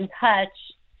of stayed in touch.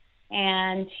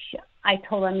 And I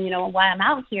told him, why I'm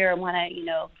out here, I want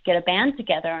to, get a band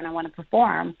together and I want to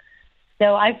perform.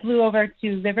 So I flew over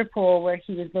to Liverpool where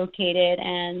he was located,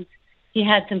 and he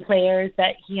had some players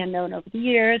that he had known over the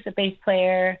years, a bass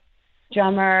player,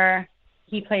 drummer,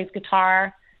 he plays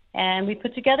guitar, and we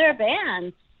put together a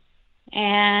band.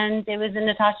 And it was a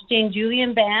Natasha Jane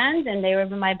Julian band, and they were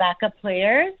my backup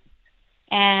players.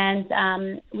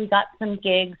 And we got some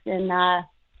gigs in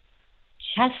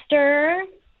Chester,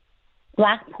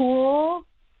 Blackpool,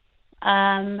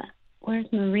 where's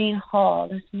Marine Hall?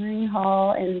 There's Marine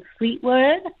Hall in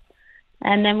Fleetwood.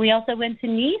 And then we also went to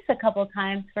Nice a couple of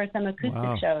times for some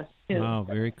acoustic shows, too. Wow,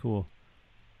 very cool.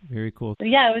 Very cool. So,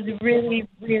 yeah, it was really,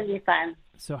 really fun.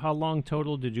 So how long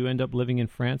total did you end up living in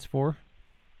France for?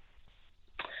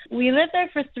 We lived there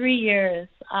for 3 years,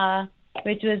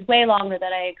 which was way longer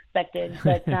than I expected.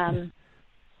 But I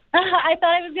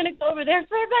thought I was going to go over there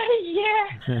for about a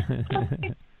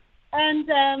year.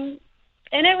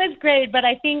 And it was great, but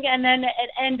I think, and then it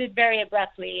ended very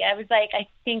abruptly. I was like, I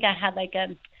think I had like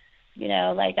a,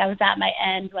 I was at my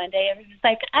end one day. I was just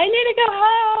like, I need to go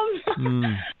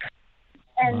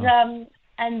home.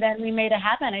 And then we made it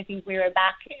happen. I think we were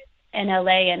back in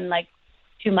LA in like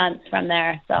 2 months from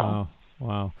there. So.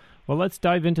 Wow. Well, let's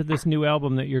dive into this new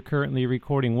album that you're currently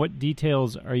recording. What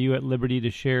details are you at liberty to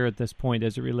share at this point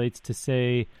as it relates to,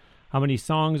 say, how many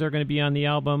songs are going to be on the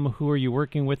album? Who are you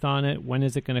working with on it? When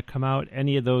is it going to come out?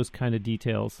 Any of those kind of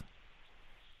details?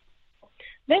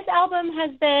 This album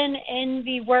has been in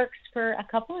the works for a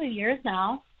couple of years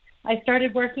now. I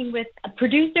started working with a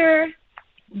producer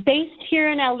based here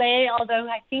in LA, although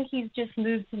I think he's just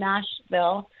moved to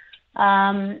Nashville.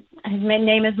 His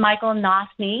name is Michael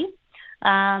Nosny.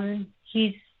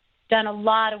 He's done a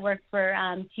lot of work for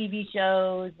TV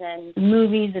shows and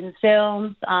movies and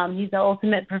films. He's an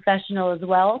ultimate professional as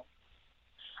well.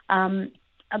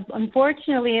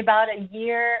 Unfortunately, about a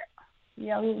year,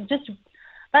 just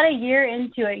about a year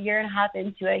into it, year and a half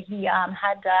into it, he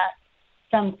had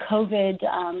some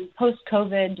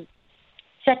post-COVID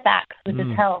setbacks with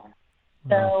his health.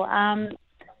 So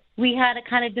we had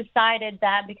kind of decided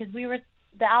that because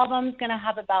the album's going to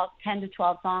have about 10 to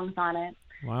 12 songs on it.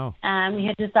 Wow. And we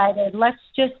had decided, let's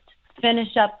just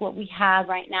finish up what we have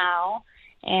right now.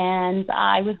 And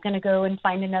I was going to go and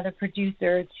find another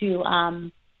producer to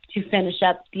finish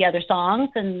up the other songs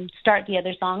and start the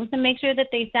other songs and make sure that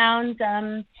they sound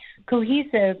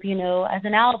cohesive, as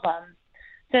an album.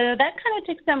 So that kind of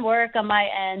took some work on my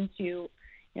end to,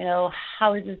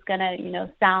 how is this going to,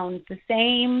 sound the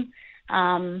same?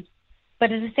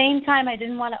 But at the same time, I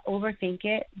didn't want to overthink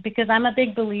it because I'm a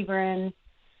big believer in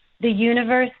the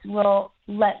universe will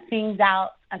let things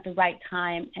out at the right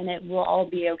time and it will all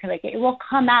be okay. Like it will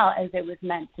come out as it was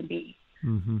meant to be.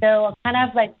 Mm-hmm. So I kind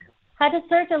of like had to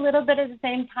search a little bit at the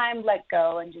same time, let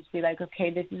go and just be like, okay,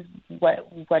 this is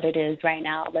what it is right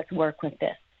now. Let's work with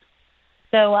this.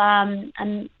 So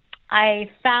I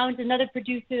found another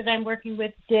producer that I'm working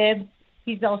with, Dibs.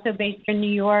 He's also based in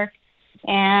New York.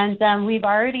 And we've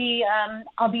already,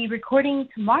 I'll be recording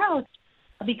tomorrow.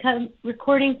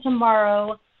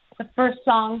 The first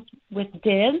song with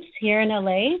Dibs here in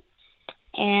LA.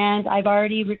 And I've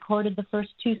already recorded the first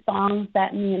 2 songs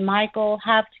that me and Michael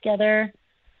have together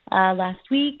last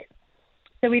week.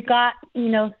 So we've got,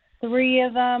 3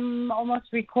 of them almost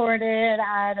recorded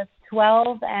out of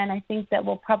 12. And I think that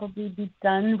we'll probably be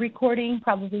done recording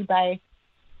probably by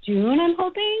June, I'm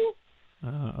hoping.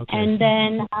 Okay. And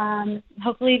then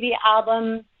hopefully the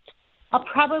album, I'll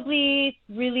probably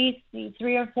release the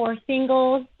 3 or 4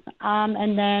 singles,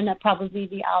 and then probably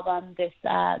the album this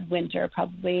winter,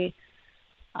 probably,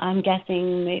 I'm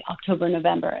guessing October,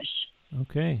 November-ish.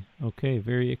 Okay.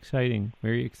 Very exciting.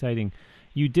 Very exciting.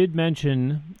 You did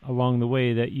mention along the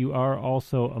way that you are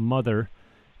also a mother,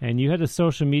 and you had a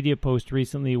social media post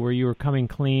recently where you were coming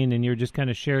clean and you're just kind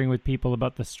of sharing with people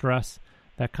about the stress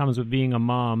that comes with being a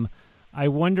mom. I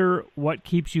wonder what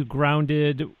keeps you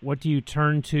grounded. What do you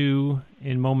turn to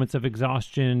in moments of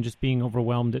exhaustion, just being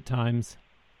overwhelmed at times?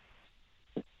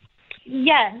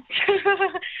 Yes.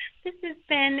 This has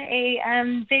been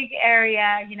a big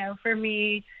area, for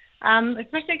me,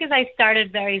 especially because I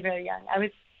started very, very young. I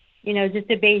was, just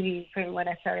a baby when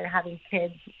I started having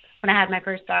kids, when I had my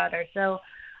first daughter. So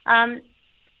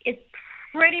it's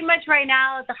pretty much right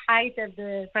now at the height of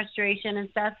the frustration and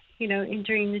stuff,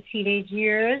 entering the teenage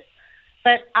years.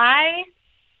 But I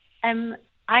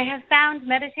have found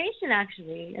meditation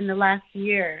actually in the last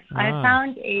year. I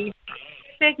found a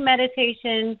specific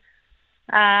meditation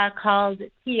called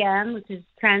TM, which is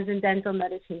Transcendental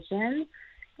Meditation,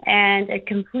 and it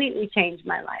completely changed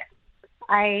my life.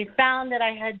 I found that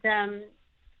I had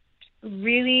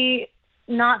really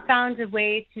not found a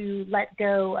way to let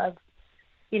go of,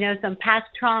 some past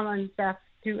trauma and stuff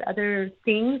through other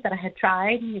things that I had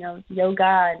tried,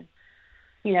 yoga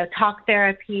and, talk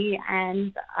therapy,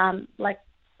 and like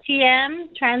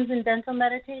TM, Transcendental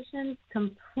Meditation,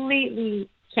 completely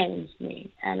changed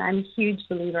me, and I'm a huge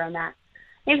believer in that.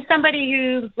 I'm somebody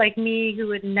who, like me, who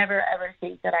would never ever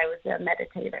think that I was a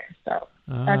meditator, so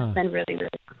that's been really, really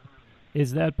cool.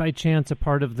 Is that by chance a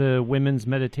part of the Women's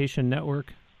Meditation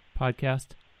Network podcast?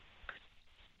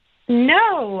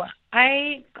 No,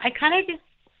 I kind of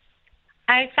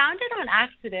I found it on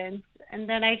accident, and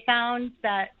then I found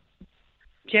that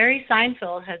Jerry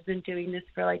Seinfeld has been doing this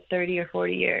for like 30 or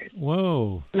 40 years.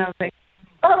 Whoa. And I was like,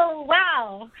 oh,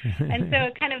 wow. And so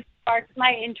it kind of sparked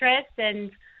my interest, and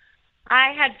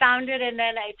I had found it, and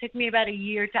then it took me about a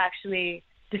year to actually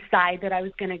decide that I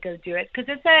was going to go do it, because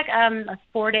it's like a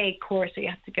 4-day course that you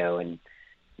have to go and,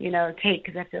 take,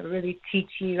 because they have to really teach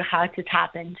you how to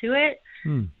tap into it.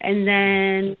 And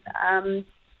then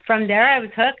from there I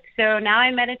was hooked. So now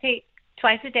I meditate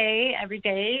twice a day, every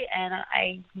day, and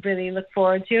I really look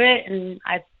forward to it. And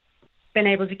I've been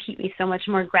able to keep me so much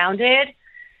more grounded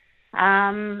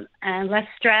and less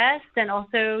stressed, and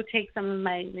also take some of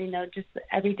my, just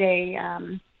everyday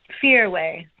fear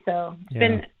away. So it's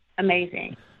been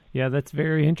amazing. Yeah, that's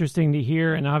very interesting to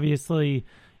hear. And obviously,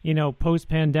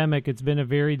 post-pandemic, it's been a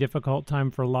very difficult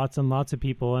time for lots and lots of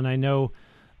people. And I know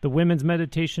the Women's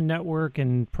Meditation Network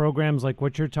and programs like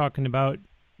what you're talking about,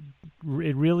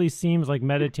 it really seems like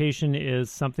meditation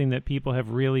is something that people have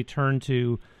really turned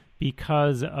to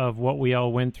because of what we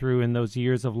all went through in those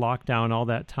years of lockdown, all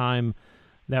that time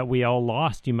that we all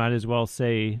lost, you might as well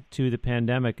say, to the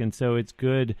pandemic. And so it's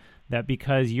good that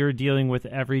because you're dealing with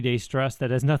everyday stress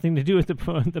that has nothing to do with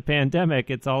the pandemic,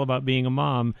 it's all about being a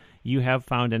mom, you have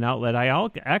found an outlet. I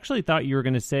actually thought you were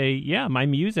going to say, yeah, my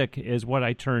music is what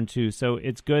I turn to. So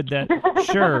it's good that,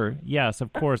 sure, yes,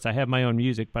 of course, I have my own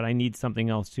music, but I need something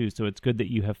else too. So it's good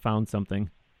that you have found something.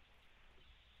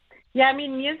 Yeah, I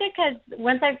mean, music has,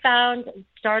 once I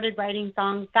started writing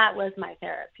songs, that was my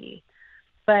therapy.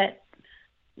 But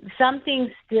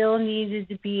something still needed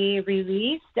to be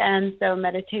released, and so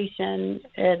meditation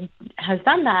has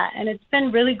done that. And it's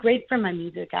been really great for my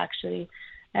music, actually.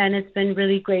 And it's been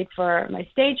really great for my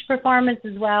stage performance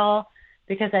as well,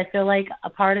 because I feel like a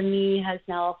part of me has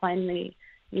now finally,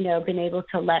 been able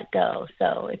to let go.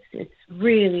 So it's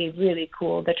really, really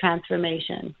cool, the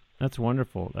transformation. That's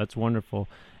wonderful. That's wonderful.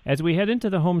 As we head into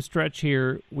the home stretch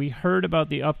here, we heard about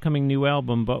the upcoming new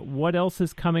album, but what else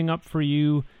is coming up for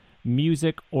you,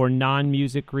 music or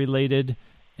non-music related?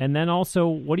 And then also,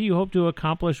 what do you hope to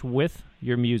accomplish with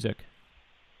your music?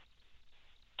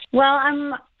 Well,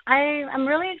 I'm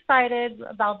really excited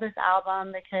about this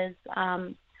album because,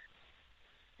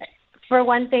 for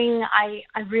one thing, I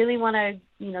really want to,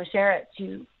 share it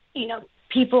to,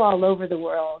 people all over the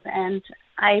world. And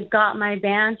I've got my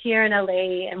band here in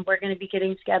LA, and we're going to be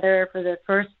getting together for the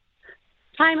first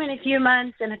time in a few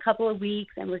months, in a couple of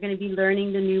weeks, and we're going to be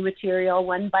learning the new material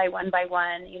one by one,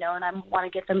 and I want to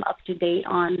get them up to date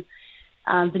on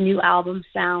the new album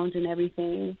sound and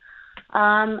everything.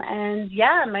 And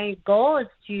yeah, my goal is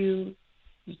to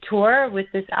tour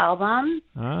with this album.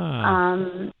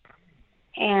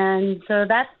 And so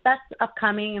that's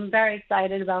upcoming. I'm very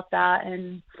excited about that.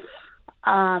 And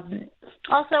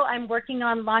also I'm working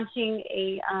on launching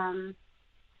a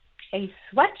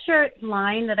sweatshirt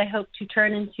line that I hope to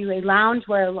turn into a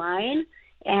loungewear line,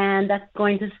 and that's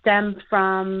going to stem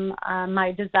from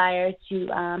my desire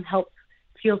to help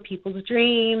fuel people's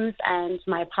dreams and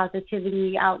my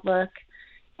positivity outlook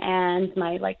and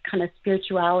my kind of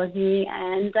spirituality.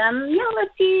 And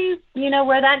let's see,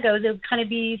 where that goes. It'll kind of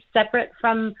be separate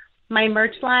from my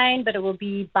merch line, but it will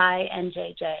be by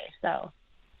NJJ. So.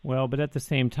 Well, but at the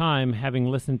same time, having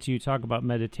listened to you talk about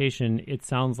meditation, it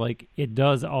sounds like it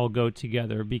does all go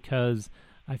together, because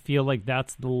I feel like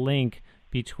that's the link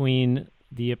between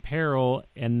the apparel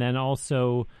and then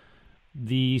also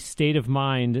the state of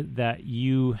mind that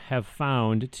you have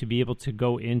found to be able to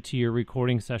go into your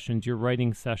recording sessions, your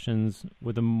writing sessions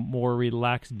with a more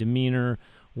relaxed demeanor,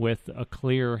 with a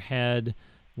clear head,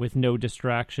 with no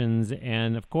distractions.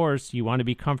 And of course, you want to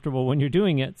be comfortable when you're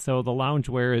doing it. So the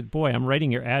loungewear, boy, I'm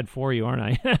writing your ad for you, aren't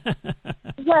I?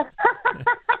 Yes.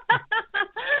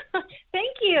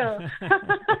 Thank you.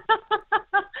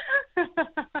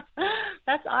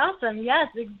 That's awesome. Yes,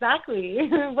 exactly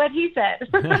what he said.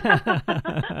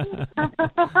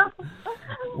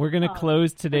 We're going to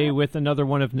close today with another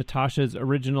one of Natasha's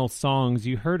original songs.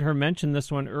 You heard her mention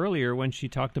this one earlier when she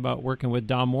talked about working with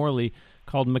Dom Morley,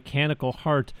 called Mechanical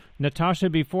Heart. Natasha,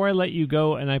 before I let you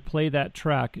go and I play that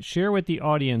track, share with the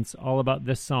audience all about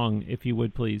this song, if you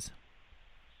would, please.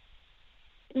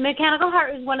 Mechanical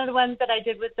Heart was one of the ones that I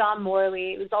did with Dom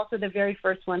Morley. It was also the very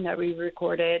first one that we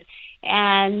recorded.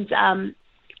 And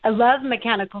I love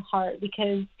Mechanical Heart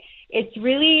because it's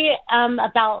really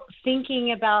about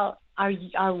thinking about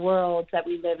our world that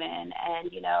we live in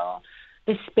and, you know,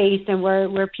 the space and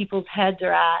where people's heads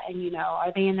are at and, you know,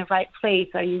 are they in the right place?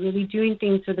 Are you really doing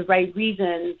things for the right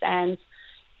reasons? And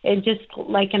it just,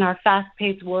 like in our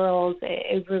fast-paced world,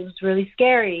 it was really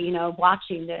scary, you know,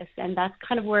 watching this. And that's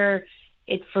kind of where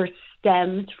it first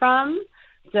stemmed from.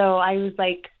 So I was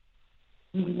like,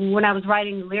 when I was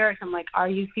writing the lyrics, I'm like, are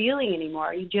you feeling anymore?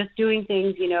 Are you just doing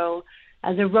things, you know,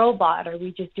 as a robot? Are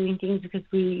we just doing things because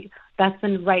that's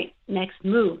the right next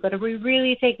move? But are we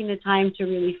really taking the time to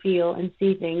really feel and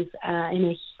see things in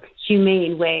a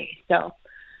humane way? So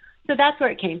that's where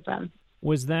it came from.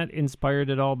 Was that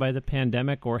inspired at all by the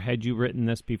pandemic, or had you written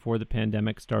this before the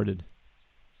pandemic started?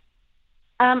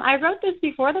 I wrote this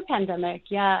before the pandemic,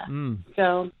 yeah.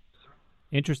 So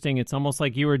interesting. It's almost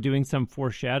like you were doing some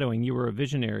foreshadowing. You were a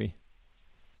visionary.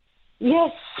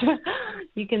 Yes,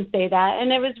 you can say that.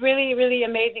 And it was really, really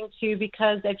amazing, too,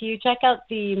 because if you check out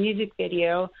the music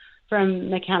video from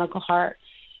Mechanical Heart,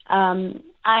 I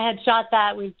had shot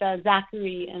that with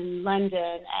Zachary in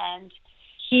London, and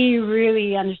he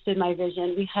really understood my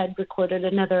vision. We had recorded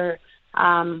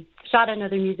shot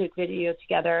another music video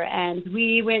together, and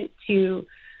we went to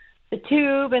the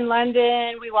Tube in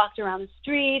London. We walked around the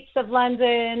streets of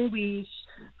London. We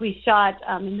shot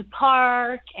in the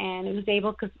park, and I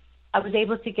was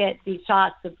able to get these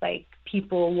shots of like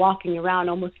people walking around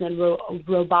almost in a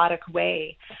robotic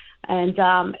way. And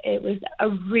it was a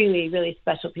really, really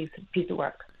special piece of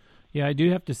work. Yeah, I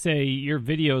do have to say your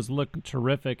videos look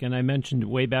terrific. And I mentioned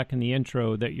way back in the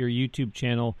intro that your YouTube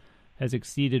channel has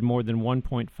exceeded more than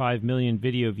 1.5 million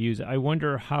video views. I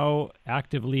wonder how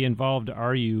actively involved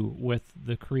are you with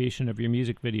the creation of your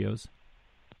music videos?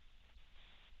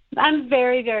 I'm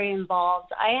very, very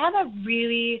involved. I have a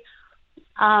really...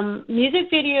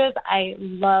 music videos I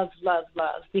love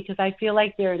because I feel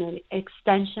like they're an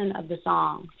extension of the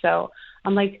song. So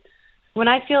I'm like, when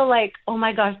I feel like, oh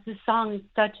my gosh, this song is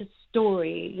such a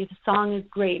story. The song is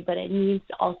great, but it needs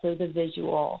also the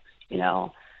visual, you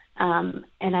know.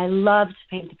 And I love to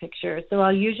paint the picture. So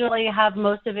I'll usually have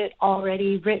most of it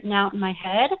already written out in my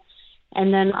head,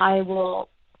 and then I will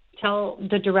tell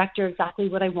the director exactly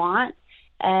what I want,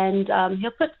 and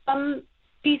he'll put some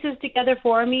pieces together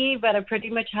for me, but I pretty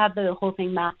much have the whole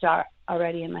thing mapped out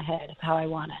already in my head of how I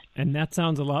want it. And that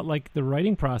sounds a lot like the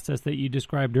writing process that you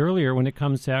described earlier when it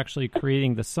comes to actually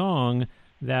creating the song,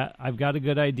 that I've got a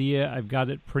good idea, I've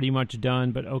got it pretty much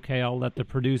done, but okay, I'll let the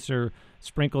producer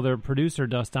sprinkle their producer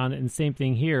dust on it. And same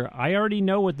thing here. I already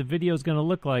know what the video is going to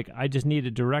look like. I just need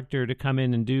a director to come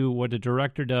in and do what a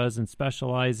director does and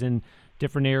specialize in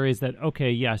different areas that, okay,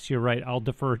 yes, you're right, I'll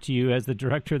defer to you as the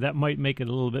director. That might make it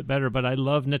a little bit better. But I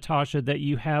love, Natasha, that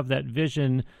you have that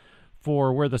vision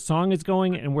for where the song is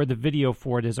going and where the video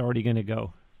for it is already going to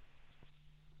go.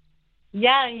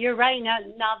 Yeah, you're right. Now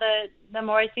the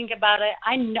more I think about it,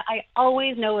 I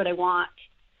always know what I want.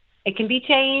 It can be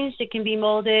changed, it can be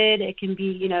molded, it can be,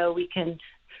 you know, we can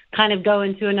kind of go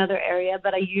into another area,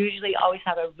 but I usually always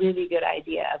have a really good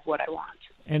idea of what I want.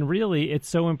 And really, it's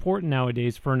so important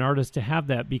nowadays for an artist to have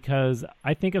that, because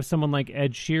I think of someone like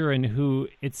Ed Sheeran, who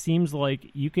it seems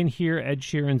like you can hear Ed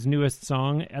Sheeran's newest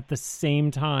song at the same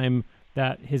time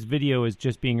that his video is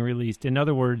just being released. In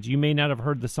other words, you may not have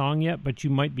heard the song yet, but you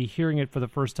might be hearing it for the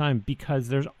first time because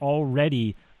there's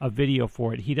already a video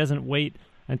for it. He doesn't wait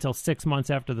until 6 months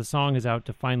after the song is out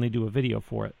to finally do a video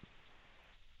for it.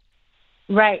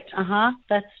 Right.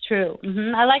 That's true.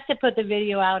 I like to put the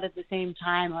video out at the same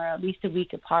time, or at least a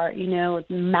week apart, you know,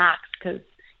 max, because,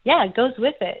 yeah, it goes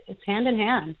with it. It's hand in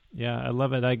hand. Yeah, I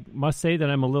love it. I must say that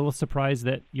I'm a little surprised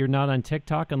that you're not on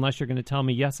TikTok, unless you're going to tell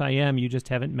me, yes, I am. You just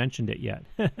haven't mentioned it yet.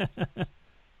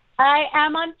 I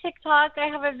am on TikTok. I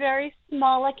have a very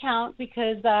small account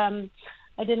because I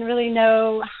didn't really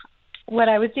know what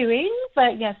I was doing,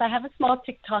 but yes, I have a small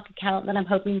TikTok account that I'm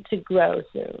hoping to grow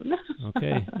soon.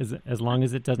 Okay, as long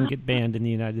as it doesn't get banned in the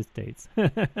United States.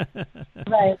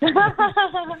 Right.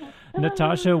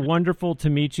 Natasha, wonderful to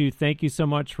meet you. Thank you so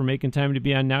much for making time to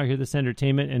be on Now Hear This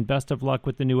Entertainment, and best of luck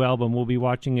with the new album. We'll be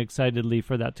watching excitedly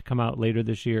for that to come out later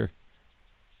this year.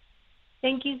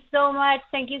 Thank you so much.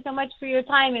 Thank you so much for your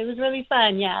time. It was really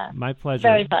fun. Yeah. My pleasure.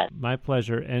 Very fun. My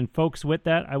pleasure. And folks, with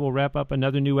that, I will wrap up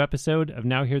another new episode of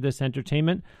Now Hear This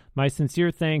Entertainment. My sincere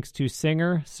thanks to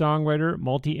singer, songwriter,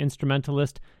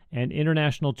 multi-instrumentalist, and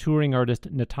international touring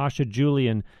artist Natasha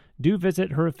Julian. Do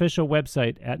visit her official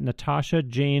website at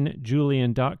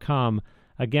natashajanejulian.com.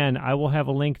 Again, I will have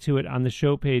a link to it on the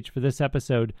show page for this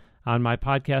episode on my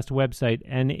podcast website,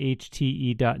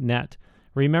 NHTE.net.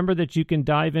 Remember that you can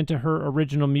dive into her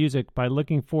original music by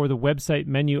looking for the website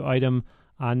menu item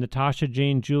on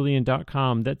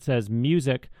natashajanejulian.com that says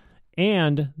music,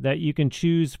 and that you can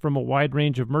choose from a wide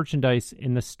range of merchandise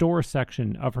in the store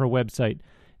section of her website.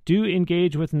 Do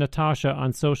engage with Natasha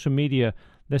on social media.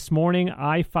 This morning,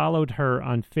 I followed her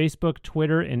on Facebook,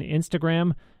 Twitter, and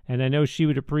Instagram, and I know she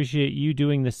would appreciate you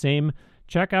doing the same.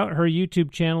 Check out her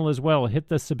YouTube channel as well. Hit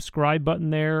the subscribe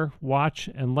button there, watch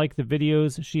and like the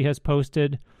videos she has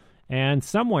posted, and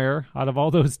somewhere out of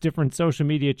all those different social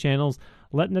media channels,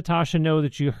 let Natasha know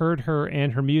that you heard her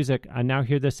and her music on Now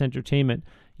Hear This Entertainment.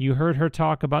 You heard her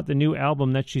talk about the new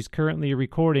album that she's currently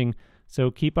recording,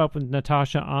 so keep up with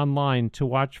Natasha online to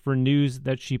watch for news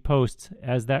that she posts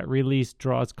as that release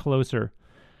draws closer.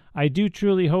 I do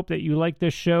truly hope that you like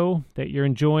this show, that you're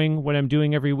enjoying what I'm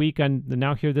doing every week on the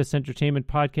Now Hear This Entertainment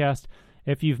podcast.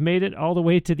 If you've made it all the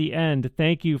way to the end,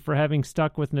 thank you for having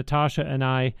stuck with Natasha and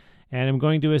I, and I'm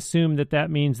going to assume that that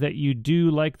means that you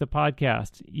do like the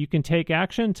podcast. You can take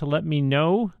action to let me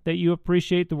know that you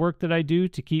appreciate the work that I do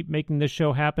to keep making this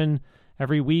show happen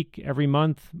every week, every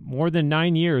month, more than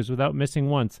 9 years without missing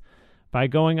once, by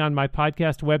going on my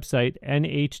podcast website,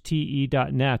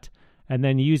 NHTE.net, and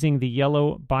then using the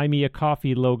yellow Buy Me a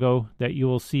Coffee logo that you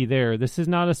will see there. This is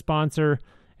not a sponsor.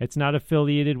 It's not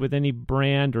affiliated with any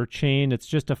brand or chain. It's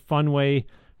just a fun way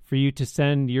for you to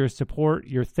send your support,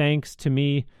 your thanks to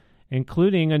me,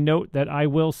 including a note that I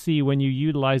will see when you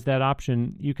utilize that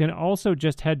option. You can also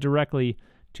just head directly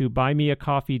to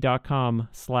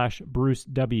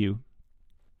buymeacoffee.com/BruceW.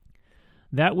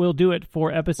 That will do it for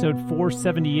episode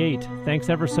 478. Thanks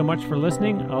ever so much for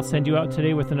listening. I'll send you out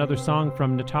today with another song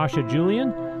from Natasha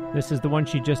Julian. This is the one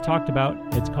she just talked about.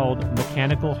 It's called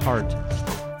Mechanical Heart.